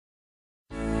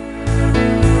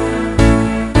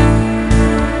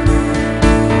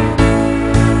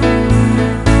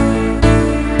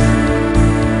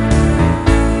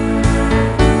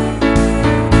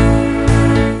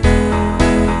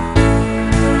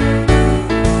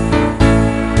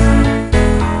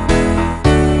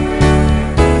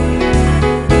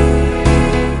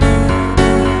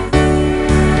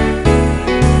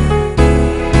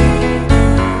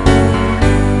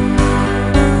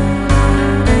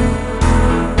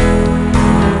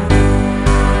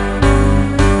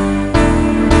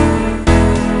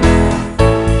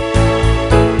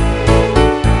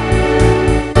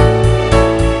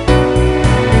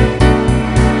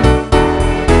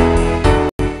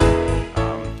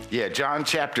Yeah, John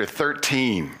chapter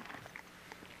 13,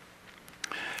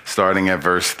 starting at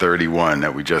verse 31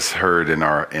 that we just heard in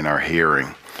our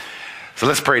hearing. So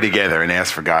let's pray together and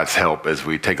ask for God's help as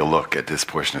we take a look at this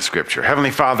portion of Scripture. Heavenly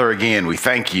Father, again, we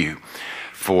thank you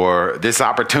for this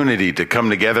opportunity to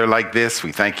come together like this.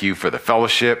 We thank you for the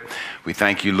fellowship. We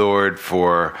thank you, Lord,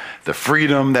 for the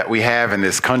freedom that we have in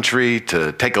this country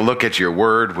to take a look at your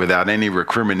word without any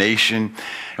recrimination.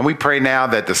 And we pray now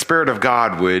that the Spirit of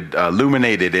God would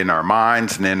illuminate it in our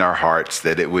minds and in our hearts,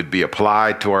 that it would be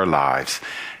applied to our lives.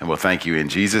 And we'll thank you in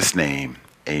Jesus' name.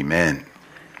 Amen.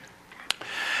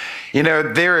 You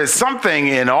know, there is something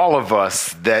in all of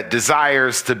us that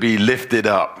desires to be lifted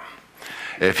up.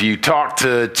 If you talk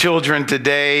to children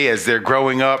today as they're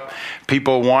growing up,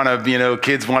 people want to,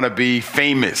 kids want to be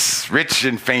famous, rich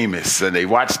and famous, and they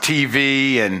watch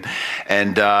TV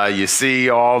and you see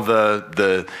all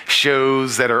the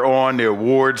shows that are on, the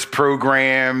awards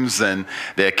programs and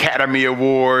the Academy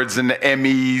Awards and the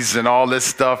Emmys and all this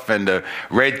stuff and the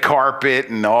red carpet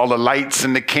and all the lights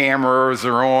and the cameras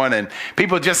are on, and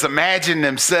people just imagine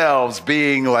themselves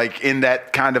being like in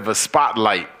that kind of a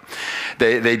spotlight.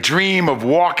 They dream of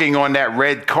walking on that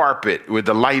red carpet with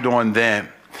the light on them.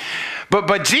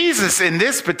 But Jesus, in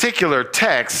this particular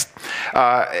text,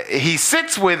 he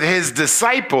sits with his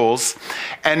disciples,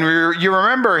 and you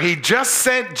remember he just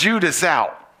sent Judas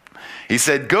out. He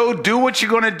said, go do what you're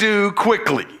going to do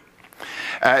quickly.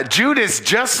 Judas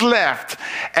just left,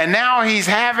 and now he's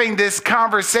having this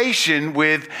conversation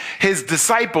with his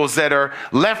disciples that are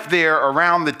left there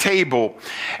around the table.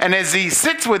 And as he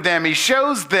sits with them, he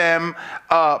shows them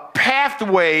a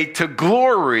pathway to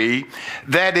glory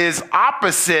that is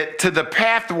opposite to the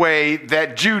pathway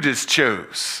that Judas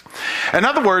chose. In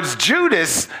other words,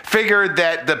 Judas figured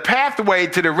that the pathway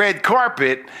to the red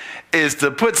carpet is to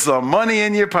put some money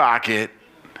in your pocket,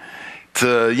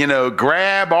 to,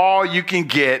 grab all you can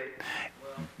get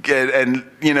and,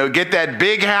 get that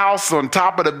big house on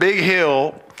top of the big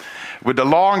hill with the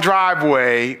long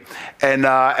driveway. And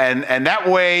that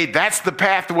way, that's the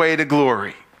pathway to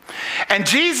glory. And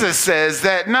Jesus says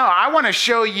that, no, I want to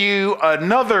show you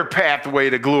another pathway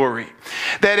to glory.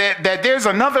 That there's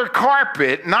another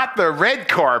carpet, not the red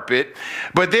carpet,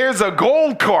 but there's a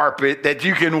gold carpet that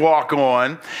you can walk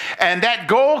on. And that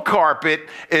gold carpet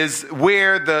is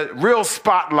where the real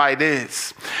spotlight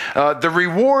is. The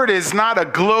reward is not a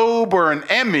globe or an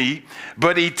Emmy,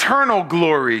 but eternal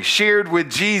glory shared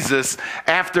with Jesus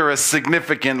after a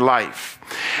significant life.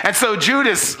 And so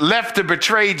Judas left to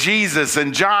betray Jesus,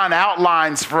 and John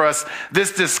outlines for us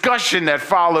this discussion that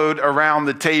followed around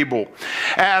the table.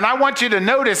 And I want you to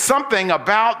notice something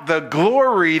about the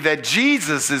glory that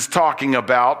Jesus is talking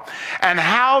about and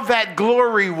how that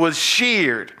glory was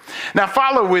shared. Now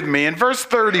follow with me. In verse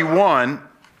 31,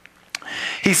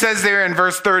 he says there in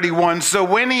verse 31, so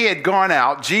when he had gone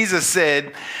out, Jesus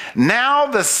said, now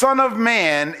the Son of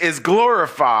Man is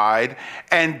glorified,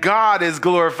 and God is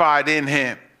glorified in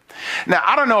him. Now,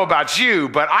 I don't know about you,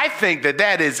 but I think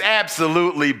that is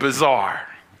absolutely bizarre.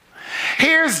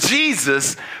 Here's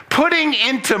Jesus putting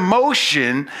into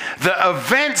motion the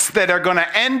events that are going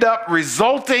to end up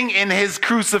resulting in his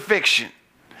crucifixion.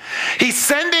 He's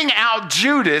sending out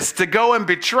Judas to go and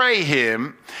betray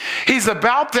him. He's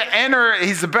about to enter,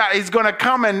 he's going to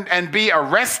come and be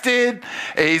arrested.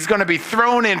 He's going to be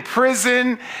thrown in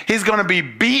prison. He's going to be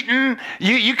beaten.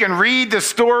 You can read the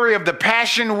story of the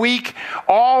Passion Week.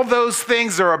 All those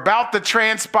things are about to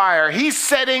transpire. He's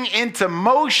setting into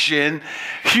motion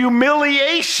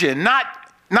humiliation, not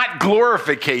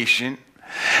glorification.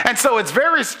 And so it's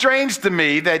very strange to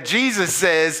me that Jesus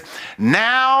says,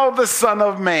 now the Son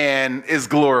of Man is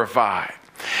glorified.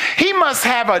 He must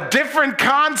have a different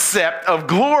concept of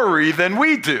glory than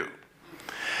we do.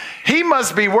 He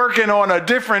must be working on a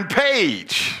different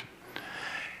page.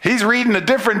 He's reading a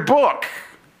different book.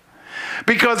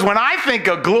 Because when I think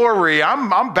of glory,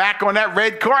 I'm back on that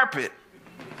red carpet.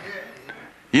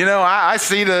 I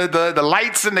see the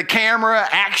lights and the camera,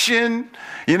 action.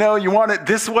 You want it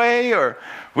this way, or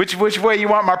which way you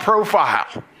want my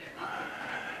profile?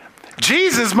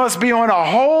 Jesus must be on a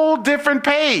whole different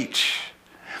page.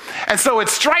 And so it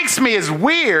strikes me as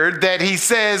weird that he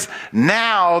says,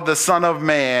 now the Son of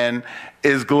Man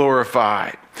is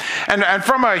glorified. And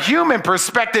from a human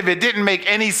perspective, it didn't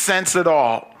make any sense at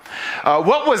all.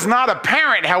 What was not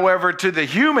apparent, however, to the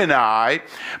human eye,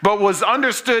 but was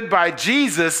understood by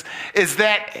Jesus, is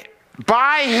that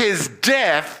by his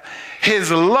death,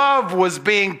 his love was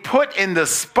being put in the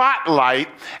spotlight,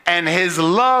 and his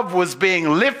love was being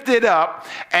lifted up,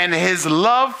 and his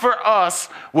love for us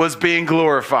was being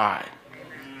glorified.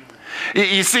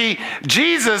 You see,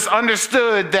 Jesus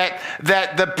understood that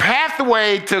the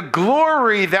pathway to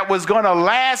glory that was going to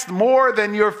last more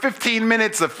than your 15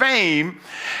 minutes of fame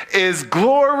is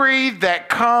glory that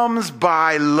comes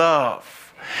by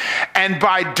love. And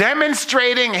by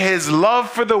demonstrating his love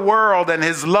for the world and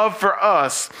his love for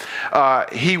us,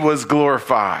 he was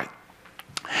glorified.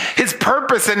 His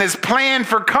purpose and his plan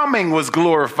for coming was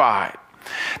glorified.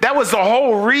 That was the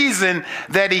whole reason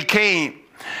that he came.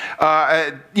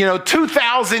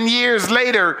 2,000 years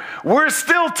later, we're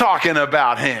still talking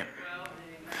about him.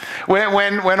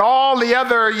 When all the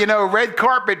other, red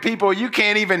carpet people, you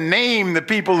can't even name the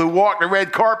people who walked the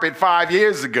red carpet 5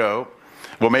 years ago.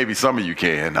 Well, maybe some of you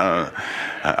can. I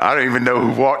don't even know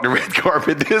who walked the red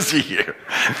carpet this year.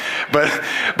 But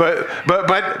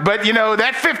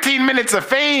that 15 minutes of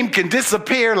fame can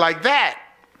disappear like that.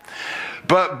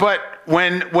 But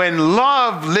when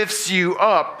love lifts you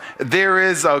up, there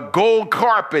is a gold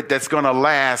carpet that's going to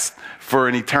last for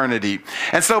an eternity.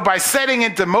 And so by setting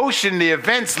into motion the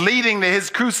events leading to his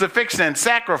crucifixion and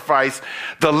sacrifice,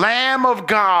 the Lamb of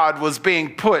God was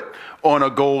being put on a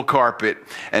gold carpet,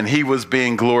 and he was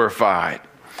being glorified.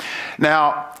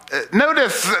 Now,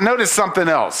 notice something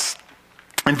else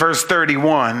in verse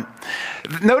 31.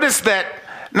 Notice that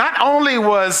not only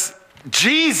was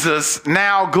Jesus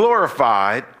now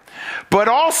glorified, but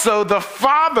also the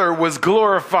Father was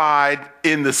glorified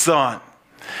in the Son.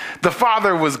 The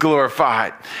Father was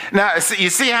glorified. Now, you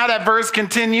see how that verse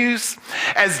continues?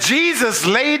 As Jesus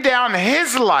laid down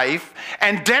his life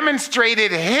and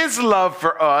demonstrated his love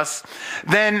for us,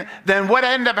 then what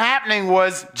ended up happening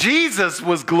was Jesus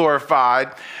was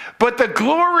glorified. But the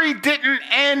glory didn't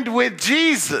end with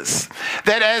Jesus.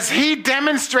 That as he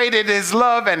demonstrated his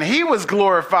love and he was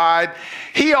glorified,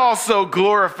 he also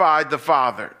glorified the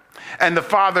Father. And the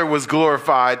Father was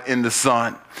glorified in the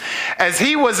Son. As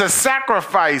he was a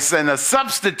sacrifice and a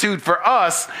substitute for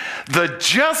us, the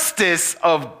justice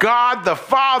of God the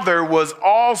Father was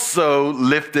also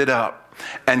lifted up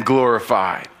and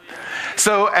glorified.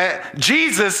 So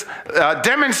Jesus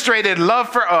demonstrated love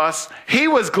for us. He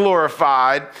was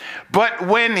glorified. But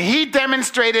when he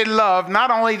demonstrated love,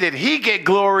 not only did he get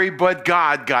glory, but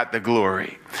God got the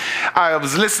glory. I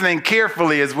was listening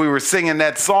carefully as we were singing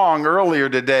that song earlier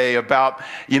today about,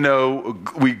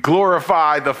 we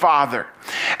glorify the Father.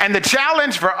 And the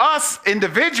challenge for us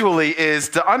individually is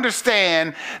to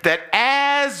understand that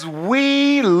as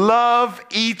we love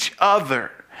each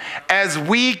other, as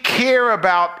we care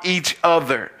about each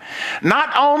other,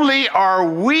 not only are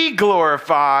we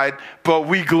glorified, but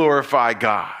we glorify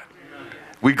God.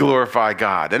 We glorify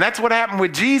God. And that's what happened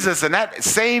with Jesus, and that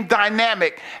same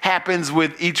dynamic happens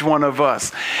with each one of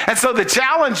us. And so the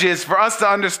challenge is for us to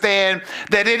understand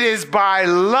that it is by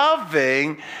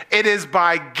loving, it is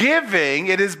by giving,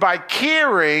 it is by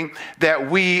caring that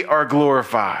we are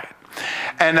glorified.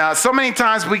 And so many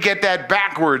times we get that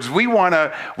backwards. We want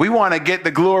to get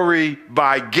the glory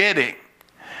by getting.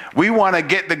 We want to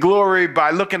get the glory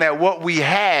by looking at what we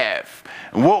have,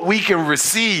 what we can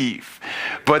receive.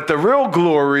 But the real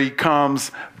glory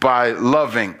comes by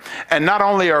loving. And not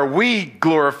only are we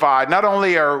glorified, not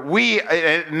only are we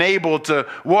enabled to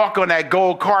walk on that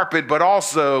gold carpet, but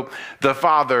also the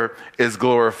Father is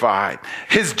glorified.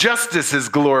 His justice is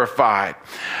glorified.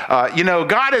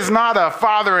 God is not a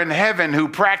Father in heaven who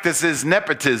practices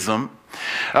nepotism.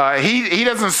 He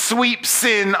doesn't sweep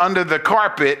sin under the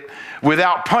carpet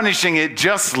without punishing it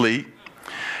justly.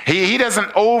 He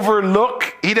doesn't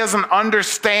overlook, he doesn't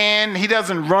understand, he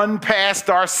doesn't run past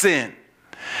our sin.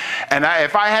 And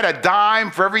if I had a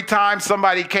dime for every time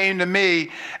somebody came to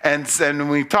me and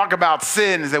we talk about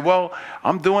sin and said, well,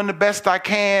 I'm doing the best I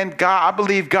can, God, I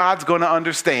believe God's going to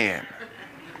understand.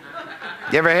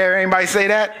 You ever hear anybody say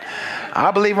that?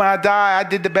 I believe when I die, I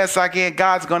did the best I can,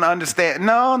 God's going to understand.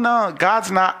 No,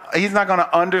 he's not going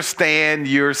to understand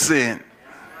your sin.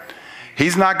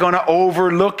 He's not going to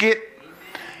overlook it.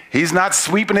 He's not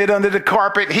sweeping it under the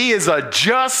carpet. He is a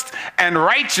just and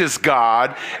righteous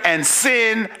God, and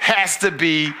sin has to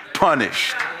be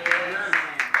punished.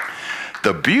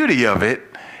 The beauty of it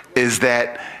is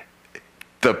that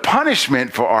the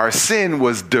punishment for our sin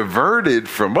was diverted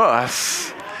from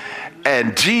us,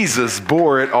 and Jesus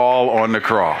bore it all on the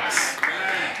cross.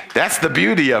 That's the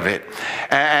beauty of it.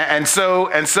 And so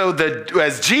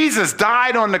as Jesus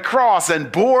died on the cross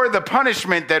and bore the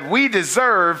punishment that we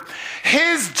deserved,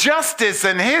 his justice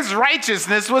and his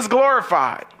righteousness was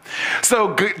glorified.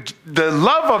 So the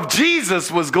love of Jesus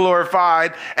was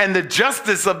glorified, and the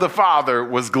justice of the Father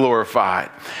was glorified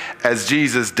as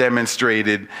Jesus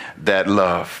demonstrated that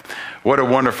love. What a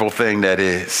wonderful thing that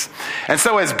is. And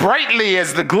so as brightly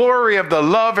as the glory of the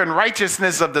love and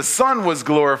righteousness of the Son was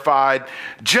glorified,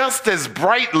 just as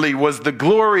brightly was the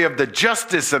glory of the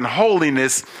justice and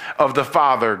holiness of the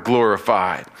Father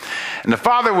glorified. And the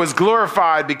Father was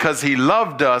glorified because he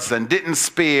loved us and didn't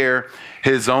spare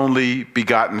his only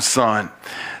begotten Son,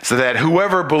 so that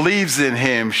whoever believes in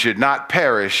him should not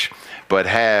perish, but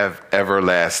have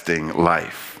everlasting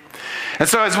life. And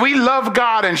so as we love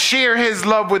God and share his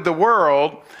love with the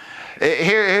world,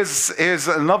 here's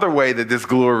another way that this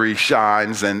glory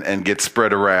shines and gets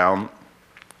spread around.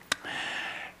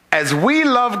 As we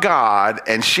love God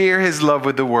and share his love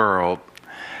with the world,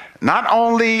 not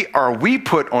only are we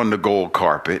put on the gold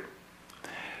carpet,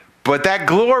 but that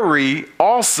glory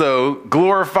also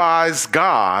glorifies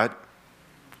God.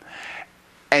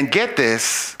 And get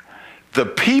this, the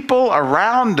people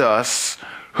around us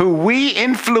who we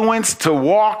influence to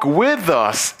walk with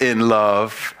us in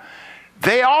love,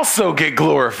 they also get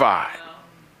glorified.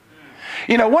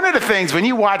 You know, one of the things when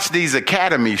you watch these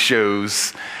Academy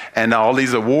shows and all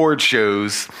these award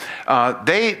shows,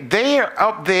 they are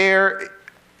up there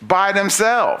by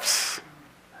themselves.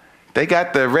 They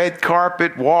got the red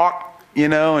carpet walk, you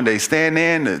know, and they stand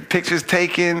there and the picture's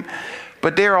taken,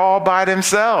 but they're all by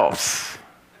themselves.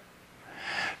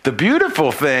 The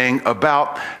beautiful thing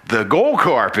about the gold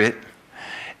carpet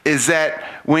is that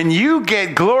when you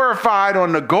get glorified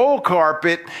on the gold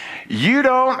carpet, you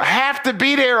don't have to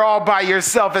be there all by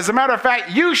yourself. As a matter of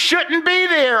fact, you shouldn't be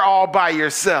there all by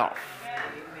yourself.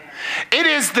 It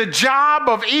is the job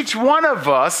of each one of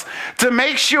us to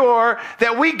make sure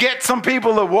that we get some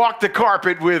people to walk the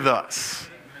carpet with us.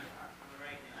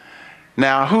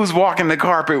 Now, who's walking the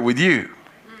carpet with you?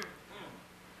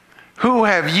 Who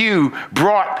have you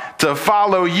brought to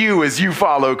follow you as you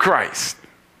follow Christ?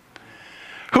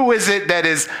 Who is it that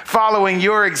is following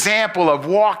your example of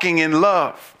walking in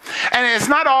love? And it's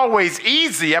not always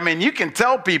easy. I mean, you can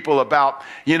tell people about,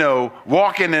 you know,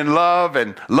 walking in love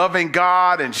and loving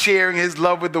God and sharing his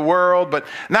love with the world, but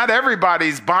not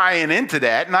everybody's buying into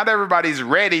that. Not everybody's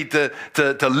ready to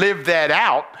live that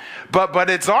out.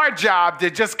 But it's our job to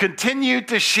just continue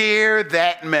to share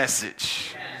that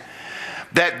message.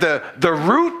 That the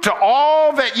route to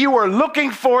all that you are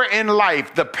looking for in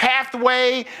life, the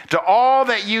pathway to all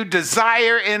that you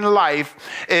desire in life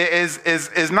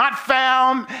is not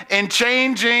found in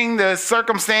changing the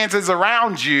circumstances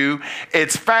around you.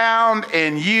 It's found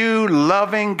in you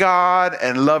loving God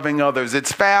and loving others.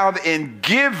 It's found in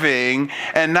giving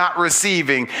and not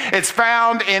receiving. It's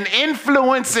found in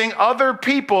influencing other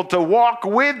people to walk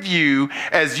with you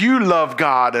as you love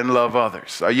God and love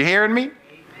others. Are you hearing me?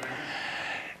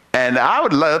 And I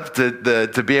would love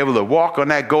to be able to walk on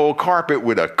that gold carpet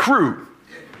with a crew.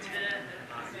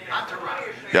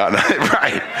 Yeah,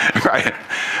 right.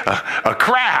 A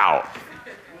crowd.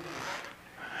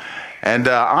 And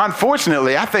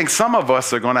unfortunately, I think some of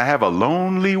us are going to have a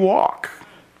lonely walk.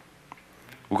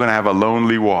 We're going to have a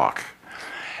lonely walk.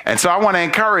 And so I want to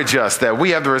encourage us that we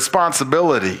have the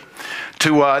responsibility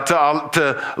to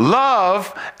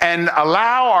love and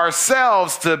allow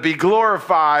ourselves to be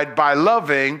glorified by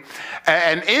loving.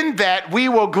 And in that, we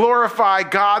will glorify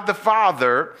God the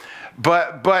Father,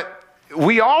 but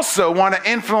we also want to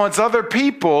influence other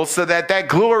people so that that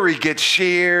glory gets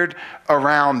shared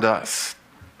around us.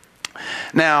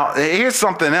 Now, here's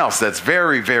something else that's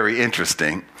very, very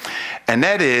interesting, and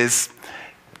that is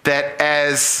that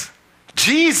as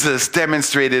Jesus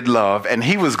demonstrated love and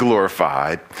he was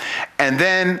glorified, and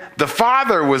then the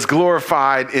Father was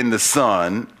glorified in the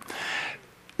Son.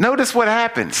 Notice what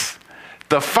happens.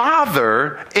 The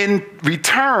Father in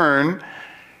return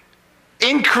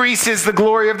increases the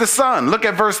glory of the Son. Look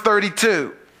at verse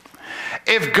 32.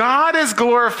 If God is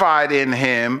glorified in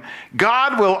him,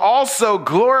 God will also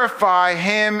glorify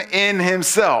him in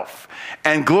himself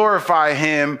and glorify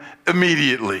him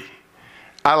immediately.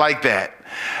 I like that.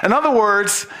 In other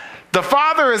words, the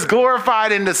Father is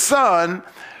glorified in the Son,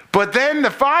 but then the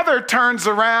Father turns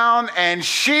around and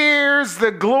shares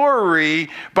the glory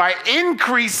by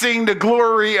increasing the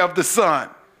glory of the Son.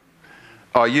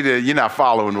 Oh, you're not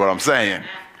following what I'm saying.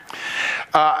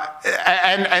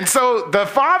 And so the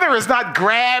Father is not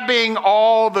grabbing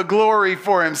all the glory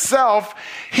for himself.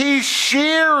 He's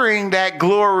sharing that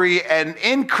glory and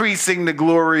increasing the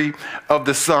glory of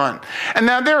the Son. And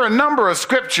now there are a number of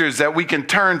scriptures that we can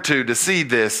turn to see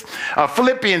this.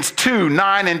 Philippians 2,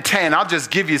 9 and 10. I'll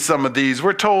just give you some of these.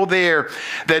 We're told there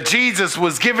that Jesus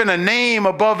was given a name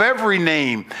above every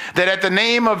name, that at the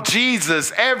name of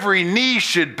Jesus, every knee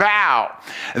should bow.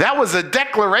 That was a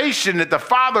declaration that the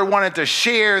Father wanted to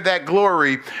share that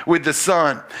glory with the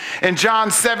Son. In John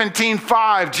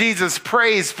 17:5, Jesus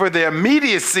prays for the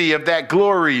immediacy of that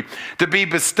glory to be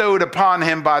bestowed upon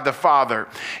him by the Father.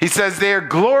 He says there,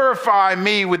 glorify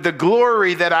me with the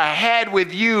glory that I had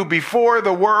with you before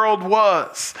the world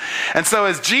was. And so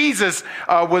as Jesus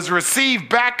was received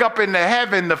back up into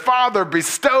heaven, the Father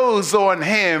bestows on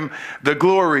him the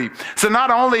glory. So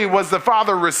not only was the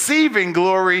Father receiving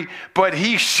glory, but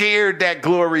he shared that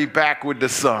glory back with the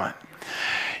Son.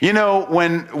 You know,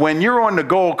 when you're on the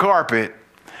gold carpet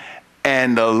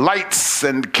and the lights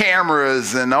and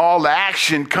cameras and all the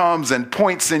action comes and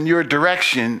points in your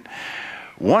direction,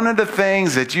 one of the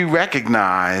things that you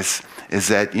recognize is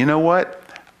that, you know what?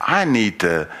 I need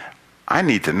to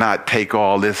not take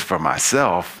all this for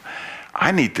myself.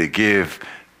 I need to give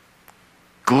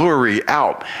glory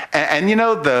out. And you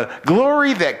know, the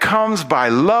glory that comes by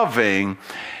loving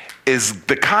is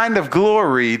the kind of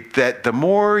glory that the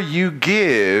more you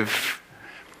give,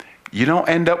 you don't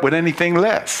end up with anything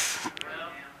less.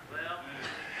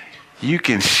 You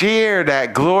can share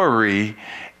that glory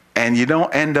and you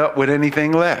don't end up with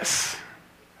anything less.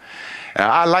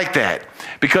 I like that,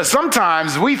 because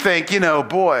sometimes we think, you know,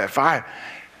 boy, if I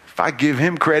give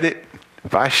him credit,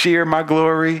 if I share my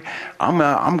glory,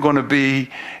 I'm going to be,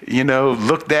 you know,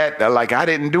 looked at like I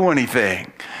didn't do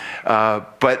anything.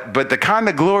 But the kind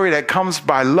of glory that comes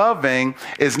by loving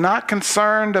is not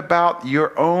concerned about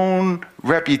your own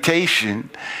reputation.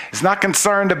 It's not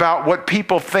concerned about what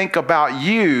people think about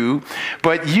you,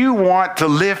 but you want to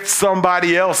lift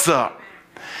somebody else up.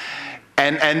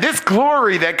 And this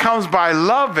glory that comes by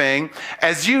loving,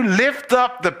 as you lift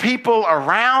up the people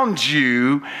around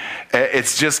you,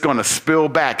 it's just going to spill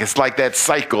back. It's like that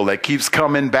cycle that keeps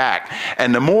coming back.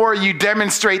 And the more you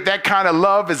demonstrate that kind of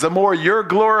love, is the more you're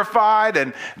glorified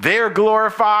and they're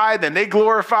glorified, and they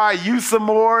glorify you some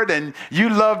more, then you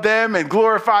love them and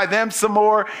glorify them some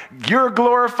more. You're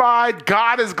glorified,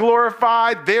 God is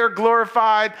glorified, they're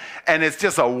glorified, and it's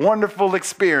just a wonderful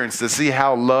experience to see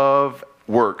how love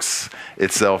works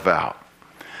itself out.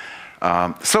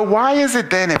 So why is it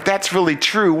then, if that's really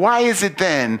true, why is it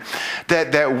then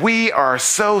that we are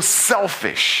so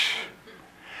selfish?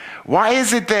 Why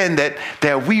is it then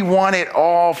that we want it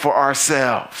all for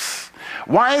ourselves?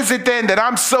 Why is it then that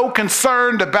I'm so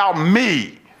concerned about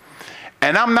me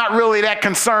and I'm not really that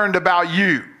concerned about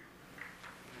you?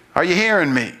 Are you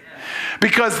hearing me?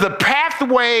 Because the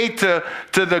pathway to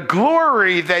the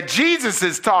glory that Jesus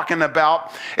is talking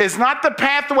about is not the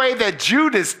pathway that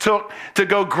Judas took to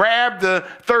go grab the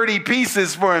 30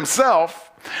 pieces for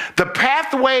himself. The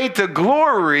pathway to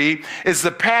glory is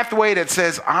the pathway that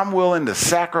says, I'm willing to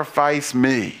sacrifice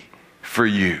me for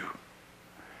you.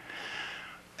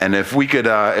 And if we could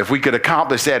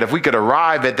accomplish that, if we could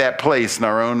arrive at that place in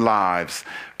our own lives,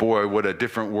 boy, what a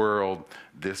different world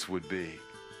this would be.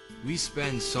 We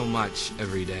spend so much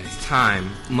every day. Time,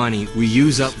 money, we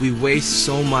use up, we waste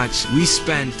so much. We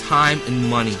spend time and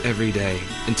money every day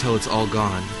until it's all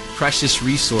gone. Precious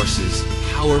resources,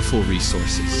 powerful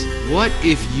resources. What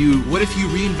if you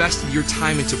reinvested your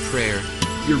time into prayer,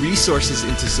 your resources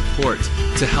into support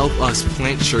to help us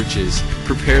plant churches,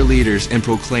 prepare leaders, and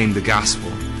proclaim the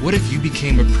gospel? What if you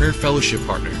became a prayer fellowship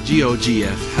partner?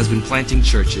 GOGF has been planting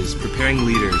churches, preparing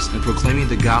leaders, and proclaiming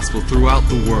the gospel throughout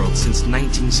the world since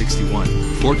 1961.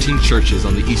 14 churches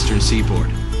on the eastern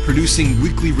seaboard, producing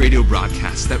weekly radio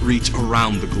broadcasts that reach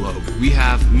around the globe. We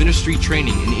have ministry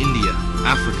training in India,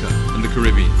 Africa, and the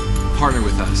Caribbean. Partner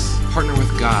with us. Partner with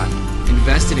God.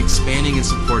 Invest in expanding and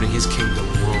supporting His kingdom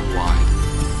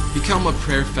worldwide. Become a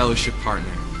prayer fellowship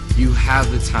partner. You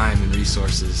have the time and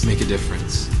resources to make a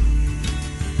difference.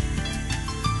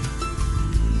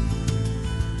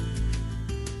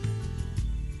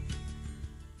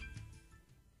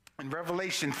 In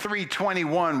Revelation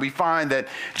 3:21, we find that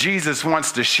Jesus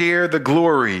wants to share the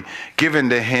glory given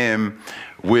to him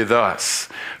with us.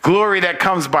 Glory that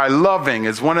comes by loving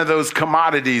is one of those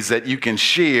commodities that you can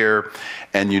share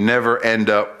and you never end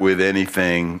up with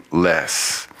anything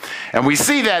less. And we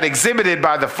see that exhibited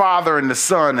by the Father and the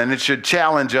Son, and it should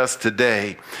challenge us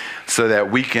today so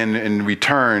that we can in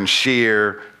return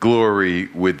share glory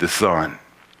with the Son.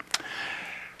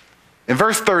 In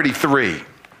verse 33,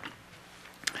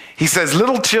 He says,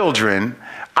 little children,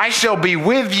 I shall be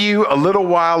with you a little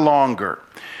while longer.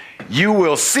 You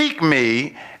will seek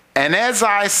me, and as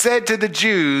I said to the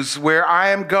Jews, where I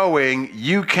am going,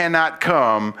 you cannot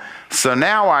come. So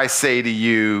now I say to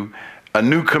you, a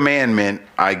new commandment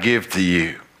I give to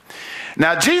you.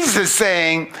 Now, Jesus is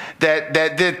saying that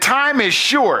the time is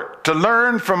short to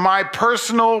learn from my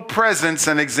personal presence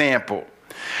and example.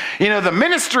 You know, the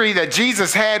ministry that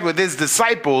Jesus had with his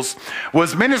disciples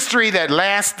was ministry that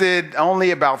lasted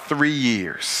only about 3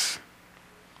 years.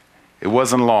 It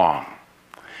wasn't long.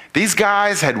 These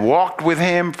guys had walked with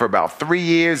him for about 3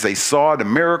 years. They saw the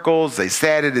miracles. They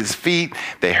sat at his feet.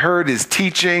 They heard his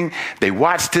teaching. They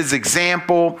watched his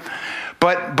example.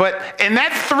 But in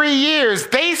that 3 years,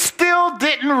 they still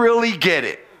didn't really get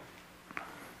it.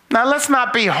 Now, let's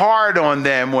not be hard on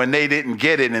them when they didn't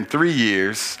get it in 3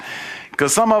 years,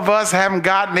 because some of us haven't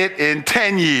gotten it in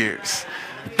 10 years,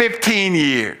 15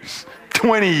 years,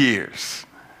 20 years.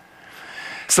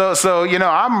 So you know,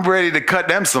 I'm ready to cut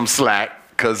them some slack,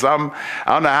 because I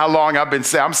don't know how long I've been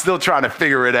saying, I'm still trying to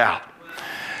figure it out.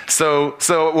 So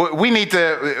we need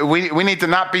to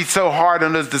not be so hard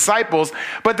on those disciples.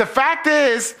 But the fact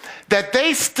is that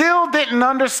they still didn't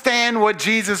understand what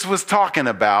Jesus was talking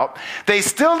about. They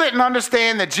still didn't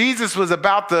understand that Jesus was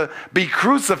about to be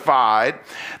crucified.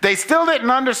 They still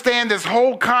didn't understand this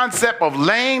whole concept of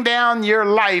laying down your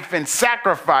life in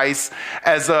sacrifice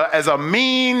as a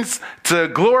means to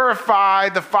glorify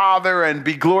the Father and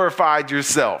be glorified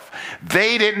yourself.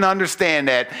 They didn't understand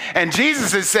that. And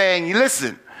Jesus is saying,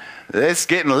 listen, it's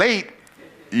getting late.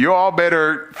 You all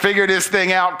better figure this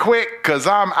thing out quick, because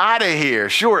I'm out of here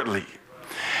shortly.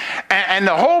 And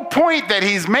the whole point that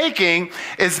he's making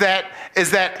is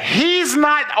that he's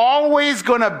not always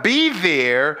going to be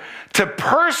there to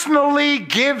personally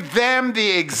give them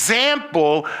the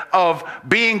example of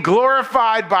being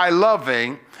glorified by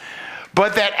loving,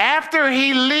 but that after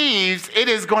he leaves, it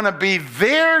is going to be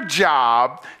their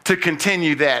job to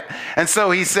continue that. And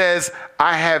so he says,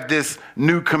 I have this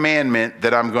new commandment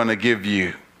that I'm going to give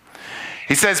you.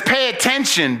 He says, pay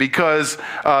attention, because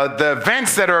the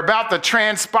events that are about to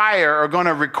transpire are going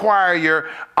to require your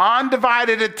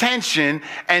undivided attention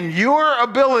and your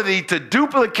ability to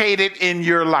duplicate it in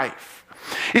your life.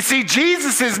 You see,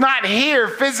 Jesus is not here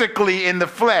physically in the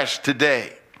flesh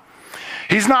today.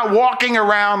 He's not walking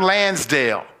around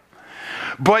Lansdale,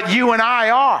 but you and I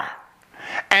are.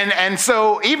 And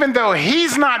so even though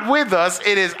he's not with us,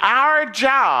 it is our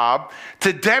job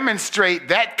to demonstrate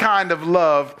that kind of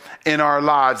love in our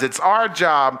lives. It's our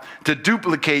job to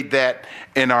duplicate that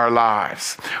in our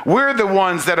lives. We're the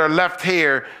ones that are left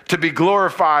here to be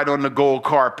glorified on the gold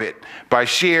carpet by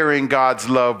sharing God's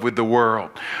love with the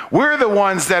world. We're the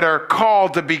ones that are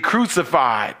called to be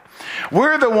crucified.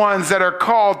 We're the ones that are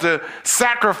called to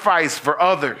sacrifice for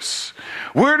others.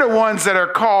 We're the ones that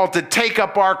are called to take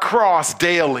up our cross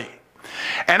daily.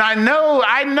 And I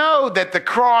know that the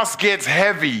cross gets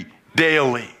heavy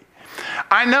daily.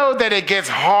 I know that it gets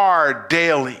hard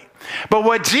daily. But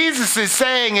what Jesus is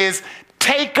saying is,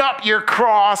 take up your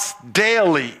cross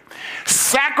daily.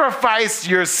 Sacrifice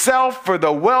yourself for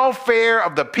the welfare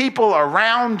of the people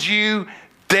around you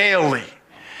daily.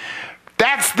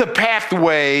 That's the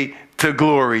pathway to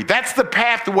glory. That's the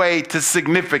pathway to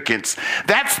significance.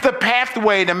 That's the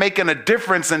pathway to making a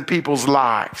difference in people's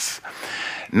lives,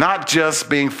 not just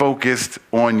being focused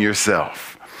on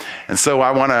yourself. And so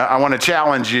I want to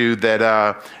challenge you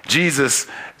that Jesus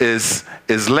is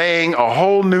laying a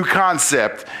whole new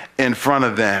concept in front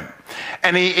of them.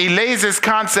 And he lays this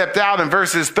concept out in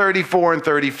verses 34 and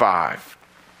 35.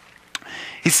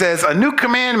 He says, a new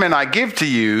commandment I give to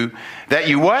you, that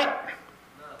you what?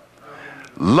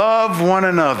 Love one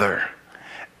another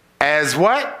as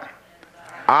what?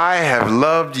 I have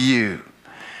loved you,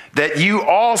 that you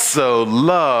also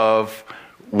love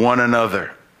one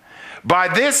another. By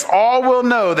this all will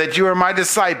know that you are my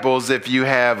disciples, if you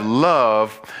have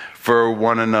love for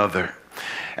one another.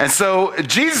 And so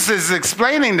Jesus is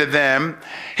explaining to them,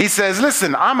 he says,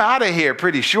 listen, I'm out of here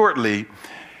pretty shortly,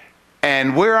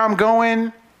 and where I'm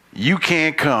going, you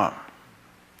can't come.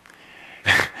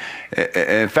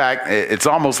 In fact, it's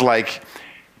almost like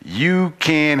you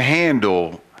can't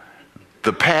handle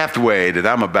the pathway that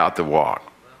I'm about to walk.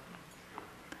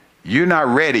 You're not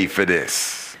ready for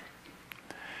this.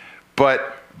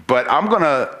 But I'm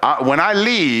when I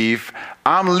leave,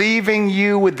 I'm leaving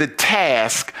you with the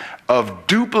task of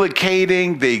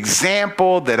duplicating the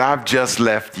example that I've just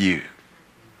left you.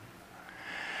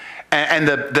 And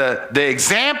the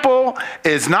example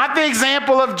is not the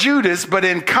example of Judas, but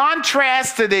in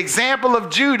contrast to the example of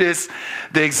Judas,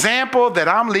 the example that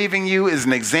I'm leaving you is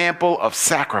an example of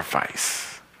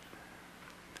sacrifice.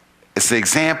 It's the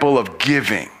example of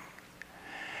giving.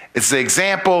 It's the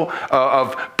example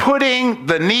of putting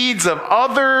the needs of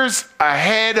others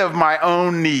ahead of my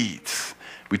own needs.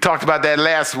 We talked about that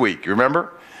last week,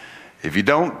 remember? If you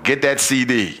don't, get that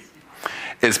CD.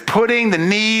 It's putting the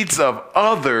needs of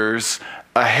others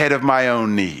ahead of my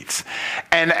own needs.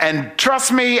 And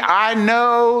trust me, I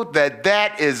know that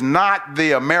that is not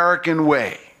the American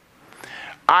way.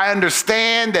 I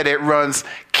understand that it runs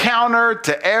counter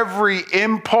to every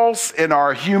impulse in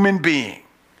our human being.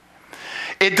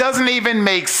 It doesn't even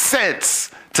make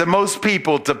sense to most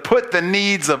people to put the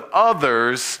needs of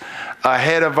others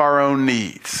ahead of our own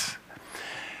needs.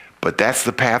 But that's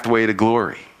the pathway to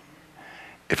glory.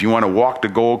 If you want to walk the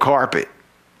gold carpet,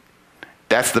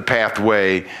 that's the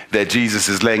pathway that Jesus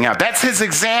is laying out. That's his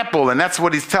example, and that's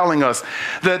what he's telling us.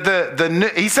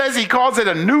 He says he calls it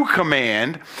a new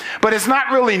command, but it's not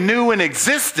really new in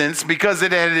existence because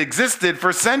it had existed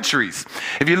for centuries.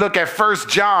 If you look at 1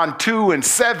 John 2 and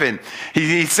 7,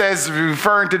 he says,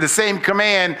 referring to the same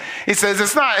command, he says,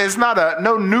 it's not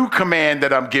no new command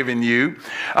that I'm giving you,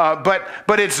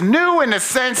 but it's new in the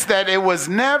sense that it was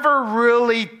never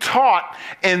really taught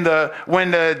when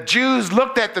the Jews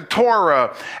looked at the Torah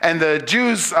and the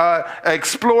Jews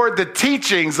explored the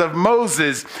teachings of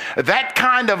Moses. That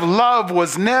kind of love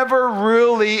was never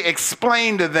really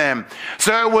explained to them.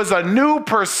 So it was a new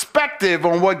perspective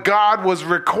on what God was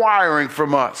requiring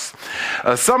from us.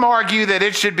 Some argue that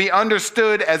it should be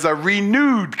understood as a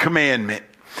renewed commandment,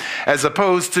 as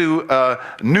opposed to a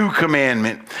new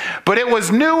commandment. But it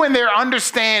was new in their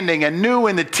understanding and new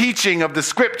in the teaching of the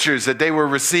scriptures that they were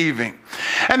receiving.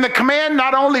 And the command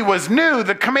not only was new,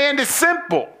 the command is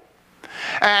simple.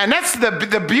 And that's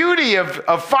the beauty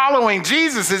of following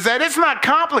Jesus, is that it's not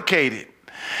complicated.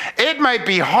 It might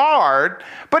be hard,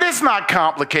 but it's not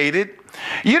complicated.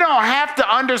 You don't have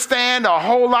to understand a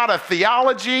whole lot of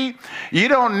theology. You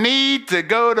don't need to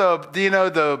go to,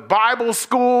 the Bible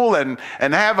school and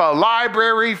have a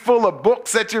library full of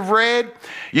books that you've read.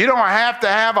 You don't have to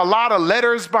have a lot of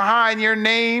letters behind your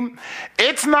name.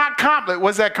 It's not complicated.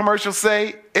 What's that commercial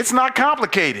say? It's not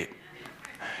complicated.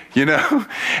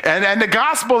 And the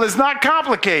gospel is not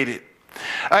complicated.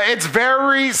 It's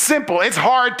very simple. It's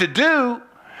hard to do,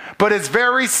 but it's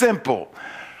very simple.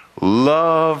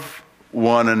 Love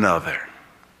one another.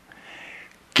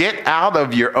 Get out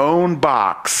of your own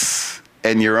box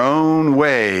and your own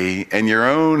way and your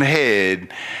own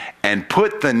head and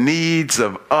put the needs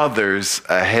of others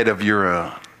ahead of your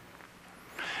own.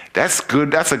 That's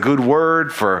good. That's a good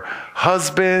word for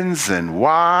husbands and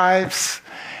wives.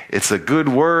 It's a good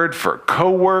word for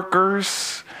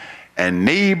coworkers and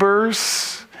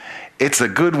neighbors. It's a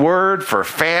good word for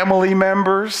family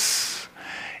members.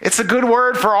 It's a good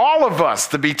word for all of us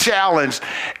to be challenged.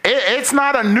 It's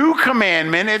not a new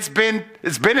commandment. It's been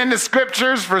in the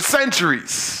scriptures for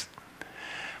centuries.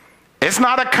 It's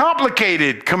not a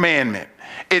complicated commandment.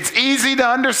 It's easy to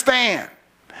understand.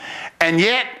 And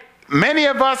yet, many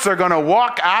of us are going to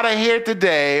walk out of here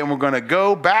today and we're going to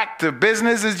go back to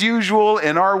business as usual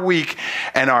in our week.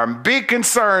 And our big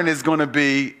concern is going to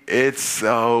be,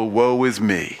 woe is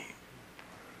me.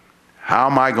 How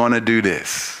am I going to do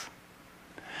this?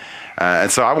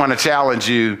 And so I want to challenge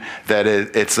you that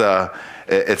it's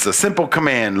a simple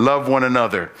command: love one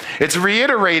another. It's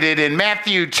reiterated in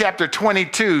Matthew chapter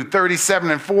 22, 37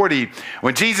 and 40,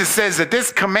 when Jesus says that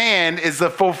this command is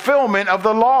the fulfillment of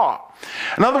the law.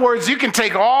 In other words, you can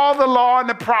take all the law and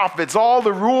the prophets, all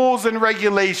the rules and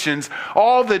regulations,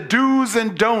 all the do's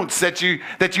and don'ts that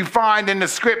you find in the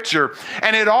scripture,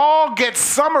 and it all gets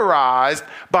summarized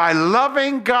by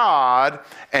loving God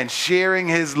and sharing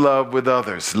his love with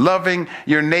others, loving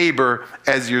your neighbor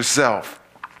as yourself.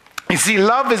 You see,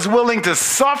 love is willing to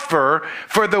suffer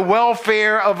for the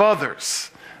welfare of others.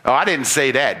 Oh, I didn't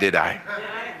say that, did I?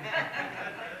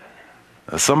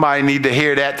 Somebody need to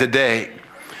hear that today.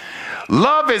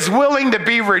 Love is willing to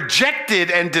be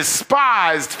rejected and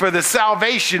despised for the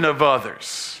salvation of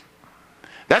others.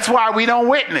 That's why we don't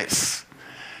witness.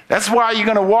 That's why you're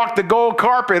going to walk the gold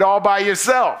carpet all by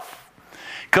yourself.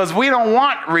 Because we don't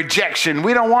want rejection.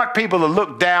 We don't want people to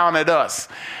look down at us.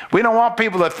 We don't want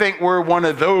people to think we're one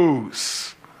of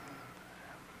those.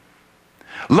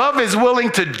 Love is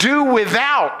willing to do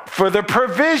without for the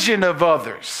provision of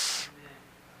others.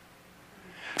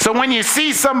 So when you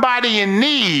see somebody in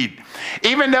need,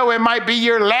 even though it might be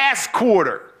your last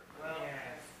quarter,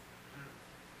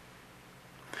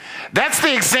 that's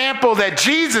the example that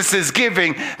Jesus is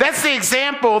giving. That's the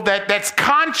example that's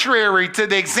contrary to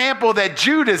the example that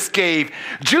Judas gave.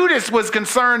 Judas was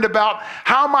concerned about,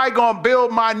 how am I going to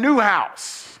build my new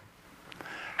house?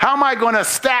 How am I going to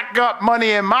stack up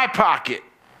money in my pocket?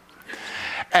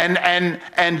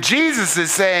 And Jesus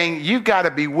is saying, you've got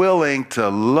to be willing to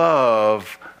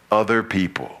love other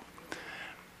people.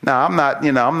 Now, I'm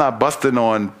not busting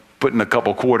on putting a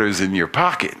couple quarters in your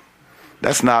pocket.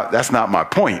 That's not my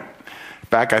point. In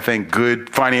fact, I think good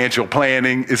financial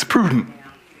planning is prudent.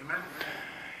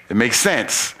 It makes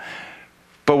sense.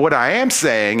 But what I am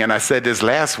saying, and I said this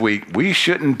last week, we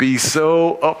shouldn't be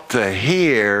so up to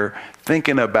here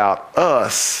thinking about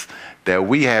us that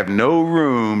we have no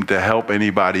room to help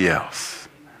anybody else.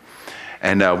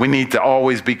 And we need to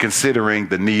always be considering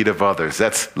the need of others.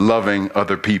 That's loving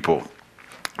other people.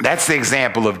 That's the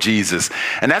example of Jesus.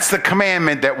 And that's the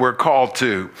commandment that we're called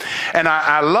to. And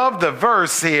I love the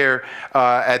verse here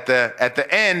at the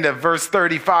end of verse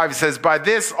 35. It says, by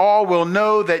this all will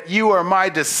know that you are my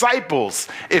disciples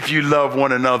if you love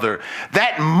one another.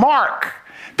 That mark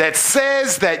that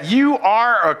says that you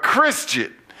are a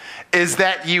Christian is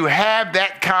that you have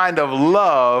that kind of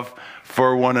love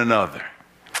for one another.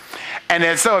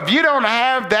 And so if you don't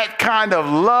have that kind of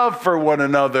love for one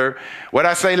another, what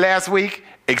I say last week,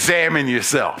 examine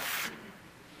yourself.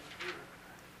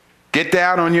 Get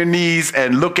down on your knees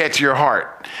and look at your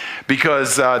heart,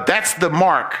 because that's the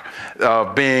mark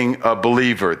of being a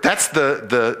believer. That's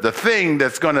the thing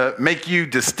that's going to make you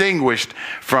distinguished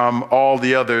from all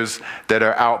the others that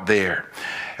are out there.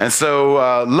 And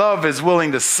so love is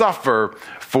willing to suffer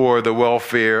for the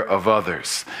welfare of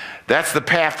others. That's the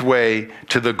pathway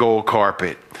to the gold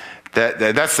carpet.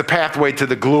 That's the pathway to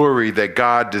the glory that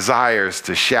God desires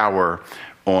to shower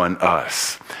on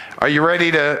us. Are you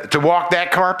ready to walk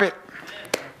that carpet?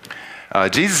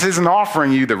 Jesus isn't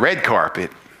offering you the red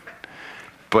carpet,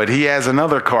 but he has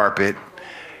another carpet,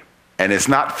 and it's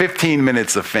not 15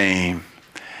 minutes of fame.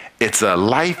 It's a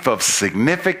life of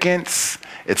significance.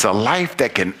 It's a life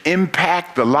that can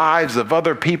impact the lives of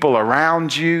other people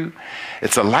around you.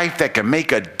 It's a life that can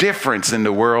make a difference in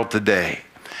the world today.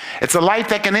 It's a life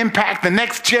that can impact the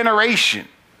next generation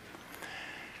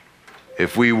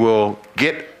if we will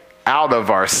get out of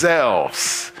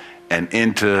ourselves and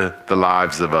into the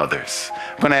lives of others.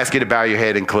 I'm going to ask you to bow your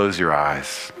head and close your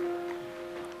eyes.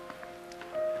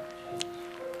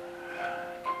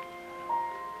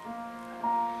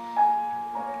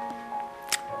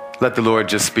 Let the Lord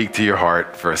just speak to your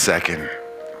heart for a second.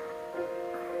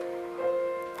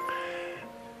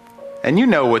 And you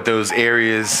know what those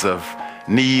areas of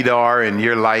need are in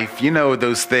your life. You know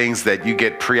those things that you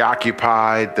get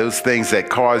preoccupied, those things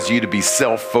that cause you to be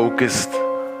self-focused.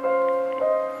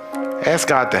 Ask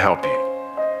God to help you.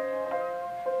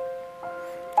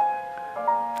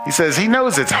 He says he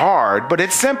knows it's hard, but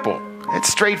it's simple. It's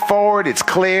straightforward. It's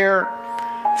clear.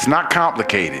 It's not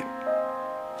complicated.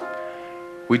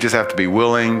 We just have to be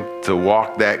willing to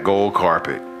walk that gold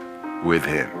carpet with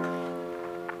him.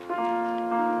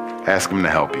 Ask him to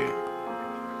help you.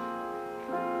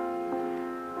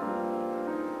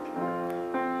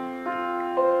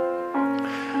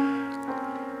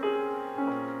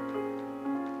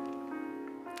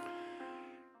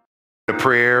 A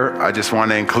prayer, I just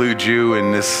want to include you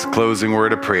in this closing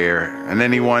word of prayer. And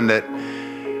anyone that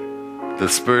the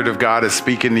Spirit of God is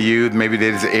speaking to you, maybe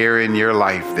there's an area in your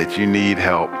life that you need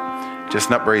help,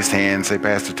 just up raised hands, say,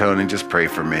 Pastor Tony, just pray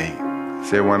for me. Is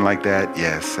there one like that?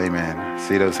 Yes, amen.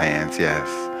 See those hands? Yes.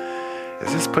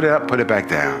 Just put it up, put it back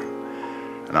down,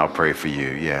 and I'll pray for you.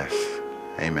 Yes,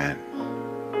 amen.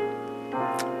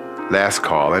 Last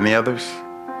call. Any others?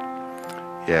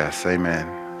 Yes,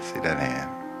 amen. See that hand.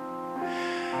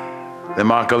 Then,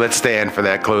 Monka, let's stand for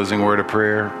that closing word of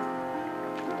prayer.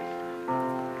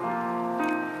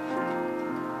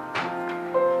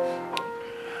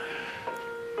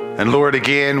 And Lord,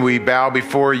 again, we bow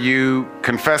before you,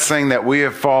 confessing that we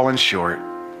have fallen short.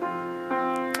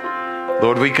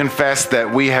 Lord, we confess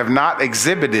that we have not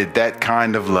exhibited that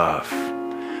kind of love,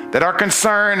 that our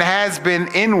concern has been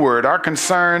inward. Our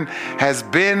concern has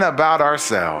been about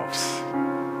ourselves.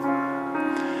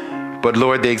 But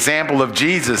Lord, the example of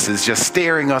Jesus is just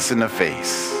staring us in the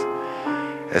face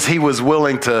as he was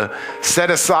willing to set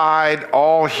aside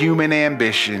all human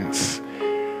ambitions,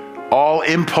 all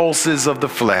impulses of the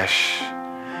flesh,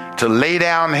 to lay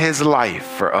down his life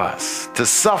for us, to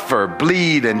suffer,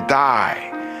 bleed, and die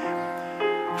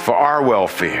for our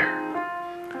welfare.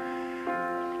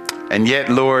 And yet,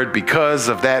 Lord, because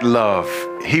of that love,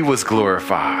 he was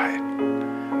glorified.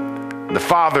 The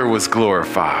Father was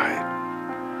glorified.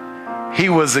 He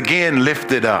was again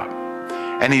lifted up,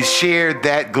 and he shared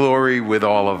that glory with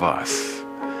all of us.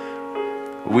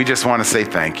 We just want to say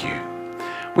thank you.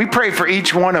 We pray for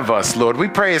each one of us, Lord. We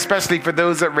pray especially for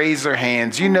those that raise their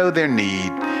hands. You know their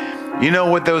need. You know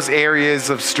what those areas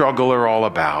of struggle are all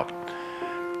about.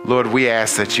 Lord, we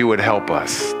ask that you would help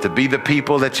us to be the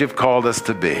people that you've called us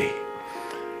to be.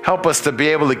 Help us to be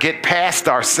able to get past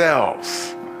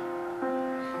ourselves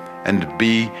and to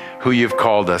be who you've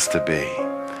called us to be.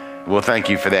 We'll thank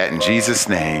you for that in Jesus'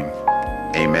 name.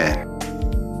 Amen.